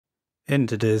In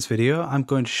today's video, I'm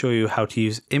going to show you how to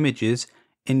use images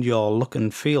in your look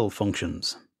and feel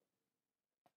functions.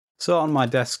 So on my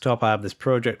desktop, I have this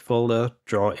project folder,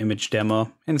 draw image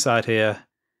demo. Inside here,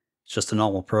 it's just a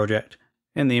normal project.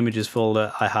 In the images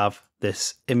folder, I have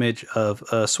this image of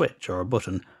a switch or a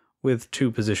button with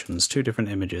two positions, two different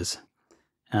images.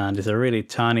 And it's a really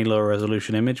tiny low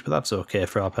resolution image, but that's okay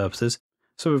for our purposes.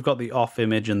 So we've got the off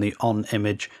image and the on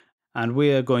image. And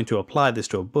we are going to apply this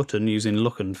to a button using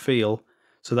look and feel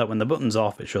so that when the button's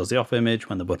off, it shows the off image.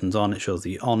 When the button's on, it shows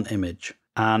the on image.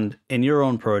 And in your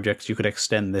own projects, you could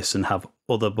extend this and have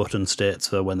other button states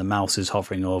for when the mouse is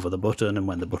hovering over the button and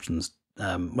when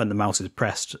the mouse is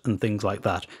pressed and things like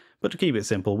that. But to keep it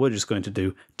simple, we're just going to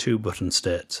do two button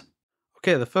states.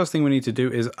 Okay, the first thing we need to do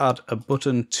is add a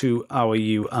button to our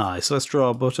UI. So let's draw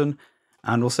a button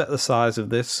and we'll set the size of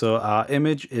this. So our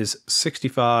image is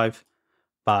 65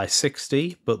 by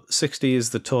 60, but 60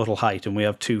 is the total height and we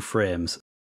have two frames.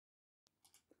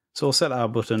 So we'll set our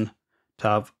button to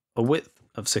have a width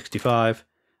of 65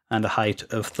 and a height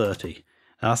of 30.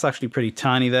 Now that's actually pretty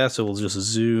tiny there, so we'll just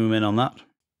zoom in on that.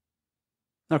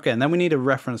 Okay, and then we need a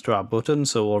reference to our button,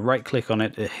 so we'll right click on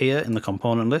it here in the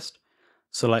component list,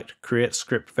 select create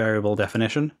script variable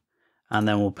definition, and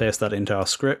then we'll paste that into our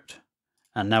script.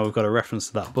 And now we've got a reference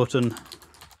to that button.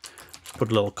 Just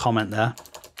put a little comment there.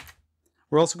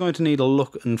 We're also going to need a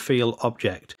look and feel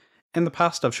object. In the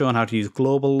past, I've shown how to use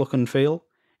global look and feel.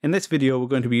 In this video, we're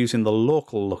going to be using the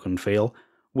local look and feel,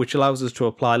 which allows us to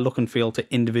apply look and feel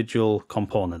to individual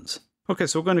components. Okay,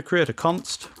 so we're going to create a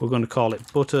const. We're going to call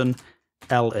it button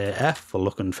LAF for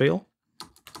look and feel.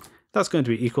 That's going to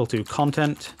be equal to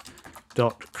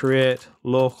content.create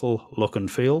local look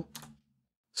and feel.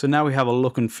 So now we have a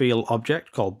look and feel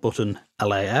object called button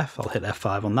LAF. I'll hit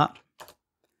F5 on that.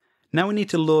 Now we need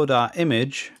to load our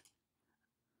image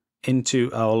into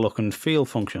our look and feel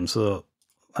function. So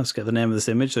let's get the name of this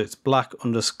image. So it's black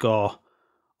underscore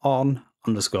on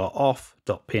underscore off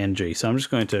 .png. So I'm just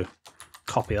going to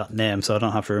copy that name so I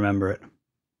don't have to remember it.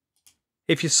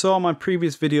 If you saw my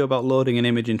previous video about loading an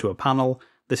image into a panel,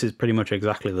 this is pretty much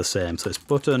exactly the same. So it's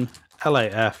button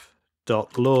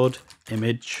LAF.load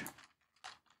image.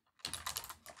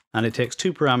 And it takes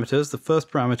two parameters. The first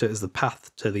parameter is the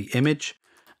path to the image.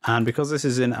 And because this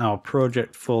is in our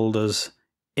project folder's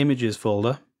images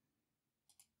folder,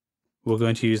 we're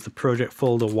going to use the project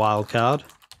folder wildcard.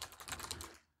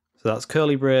 So that's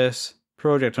curly brace,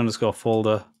 project underscore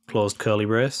folder, closed curly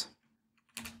brace.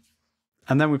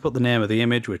 And then we put the name of the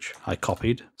image, which I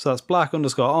copied. So that's black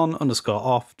underscore on underscore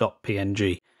off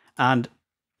 .png. And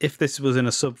if this was in a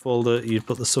subfolder, you'd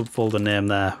put the subfolder name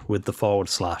there with the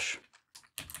 /.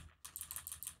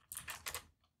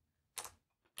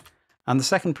 And the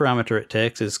second parameter it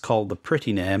takes is called the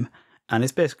pretty name, and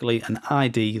it's basically an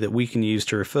ID that we can use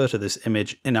to refer to this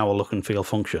image in our look and feel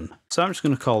function. So I'm just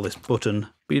going to call this button,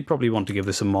 but you'd probably want to give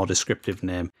this a more descriptive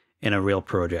name in a real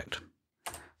project.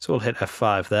 So we'll hit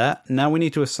F5 there. Now we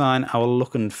need to assign our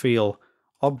look and feel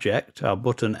object, our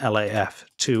button LAF,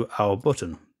 to our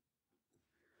button.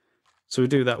 So we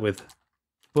do that with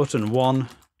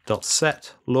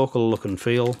button1.set local look and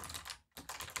feel.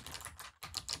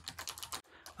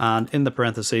 And in the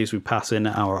parentheses, we pass in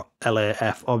our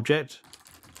LAF object,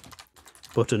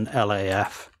 button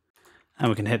LAF, and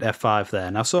we can hit F5 there.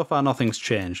 Now, so far, nothing's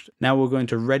changed. Now we're going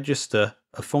to register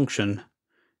a function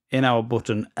in our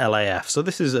button LAF. So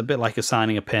this is a bit like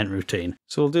assigning a paint routine.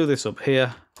 So we'll do this up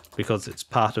here because it's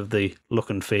part of the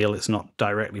look and feel. It's not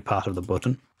directly part of the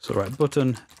button. So right,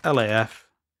 button LAF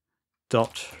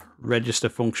dot register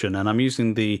function, and I'm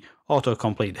using the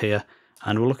autocomplete here.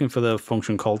 And we're looking for the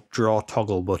function called draw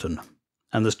toggle button.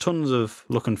 And there's tons of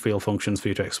look and feel functions for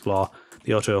you to explore.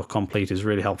 The autocomplete is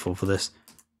really helpful for this.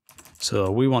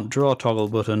 So we want draw toggle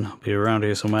button, be around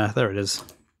here somewhere. There it is.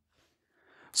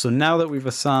 So now that we've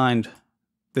assigned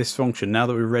this function, now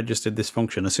that we've registered this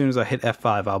function, as soon as I hit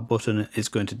F5, our button is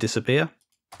going to disappear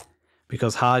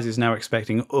because HISE is now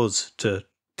expecting us to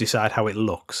decide how it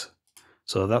looks.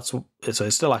 So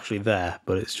it's still actually there,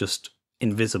 but it's just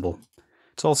invisible.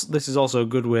 This is also a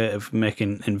good way of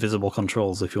making invisible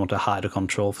controls if you want to hide a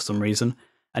control for some reason,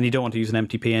 and you don't want to use an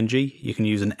empty PNG, you can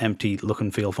use an empty look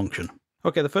and feel function.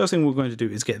 Okay, the first thing we're going to do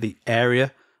is get the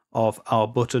area of our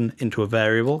button into a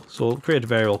variable. So we'll create a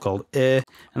variable called A,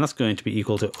 and that's going to be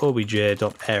equal to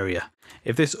obj.area.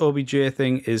 If this obj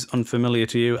thing is unfamiliar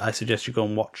to you, I suggest you go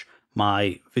and watch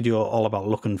my video all about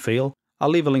look and feel. I'll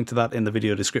leave a link to that in the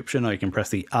video description, or you can press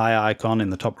the I icon in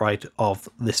the top right of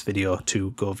this video to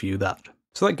go view that.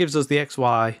 So that gives us the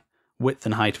XY width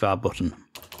and height of our button.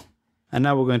 And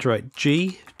now we're going to write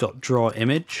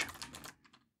g.drawImage.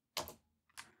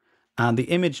 And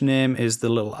the image name is the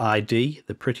little ID,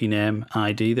 the pretty name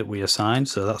ID that we assigned,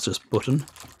 so that's just button.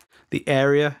 The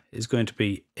area is going to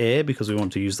be A because we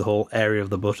want to use the whole area of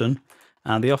the button.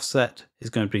 And the offset is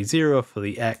going to be 0 for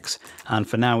the X, and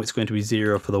for now it's going to be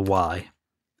 0 for the Y.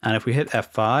 And if we hit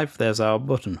F5, there's our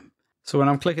button. So when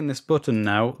I'm clicking this button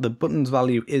now, the button's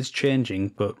value is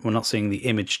changing, but we're not seeing the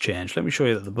image change. Let me show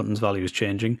you that the button's value is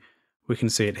changing. We can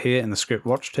see it here in the script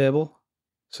watch table.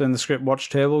 So in the script watch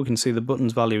table, we can see the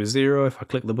button's value is 0. If I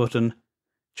click the button,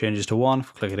 changes to 1.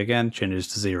 If I click it again, changes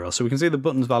to 0. So we can see the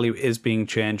button's value is being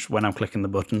changed when I'm clicking the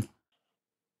button.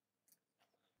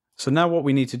 So now what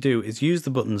we need to do is use the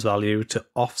button's value to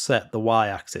offset the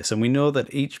y-axis. And we know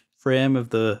that each frame of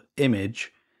the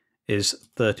image is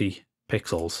 30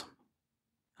 pixels.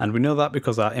 And we know that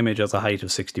because our image has a height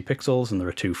of 60 pixels and there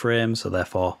are 2 frames. So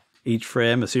therefore, each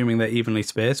frame, assuming they're evenly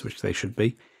spaced, which they should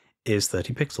be, is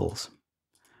 30 pixels.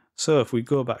 So if we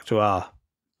go back to our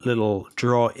little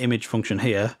draw image function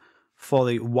here, for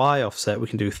the y offset we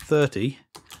can do 30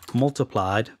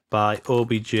 multiplied by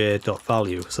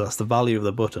obj.value, so that's the value of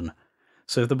the button.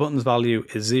 So if the button's value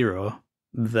is 0,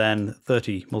 then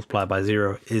 30 multiplied by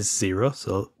 0 is 0,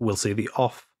 so we'll see the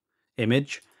off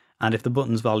image. And if the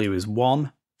button's value is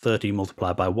 1, 30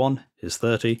 multiplied by 1 is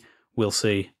 30, we'll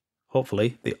see,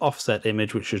 hopefully, the offset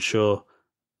image, which should show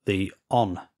the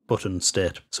on button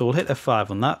state. So we'll hit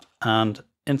F5 on that, and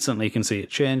instantly you can see it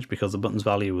change because the button's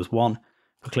value was 1.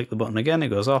 If I click the button again, it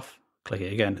goes off. Click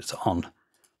it again, it's on.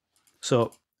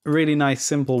 So a really nice,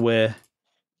 simple way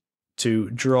to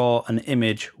draw an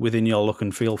image within your look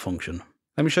and feel function.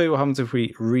 Let me show you what happens if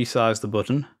we resize the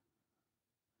button,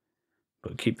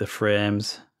 but keep the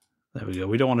frames. There we go.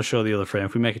 We don't want to show the other frame.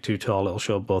 If we make it too tall, it'll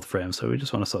show both frames. So we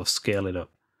just want to sort of scale it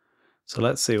up. So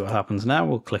let's see what happens now.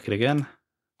 We'll click it again.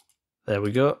 There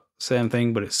we go. Same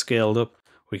thing, but it's scaled up.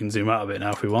 We can zoom out a bit now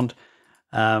if we want.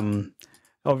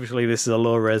 Obviously, this is a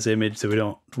low-res image, so we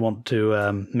don't want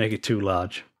to make it too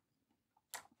large.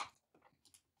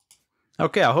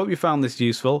 Okay, I hope you found this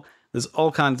useful. There's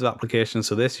all kinds of applications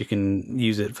for this. You can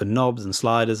use it for knobs and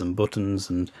sliders and buttons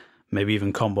and maybe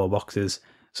even combo boxes.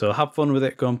 So have fun with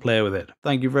it, go and play with it.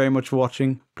 Thank you very much for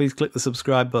watching. Please click the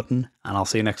subscribe button, and I'll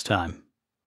see you next time.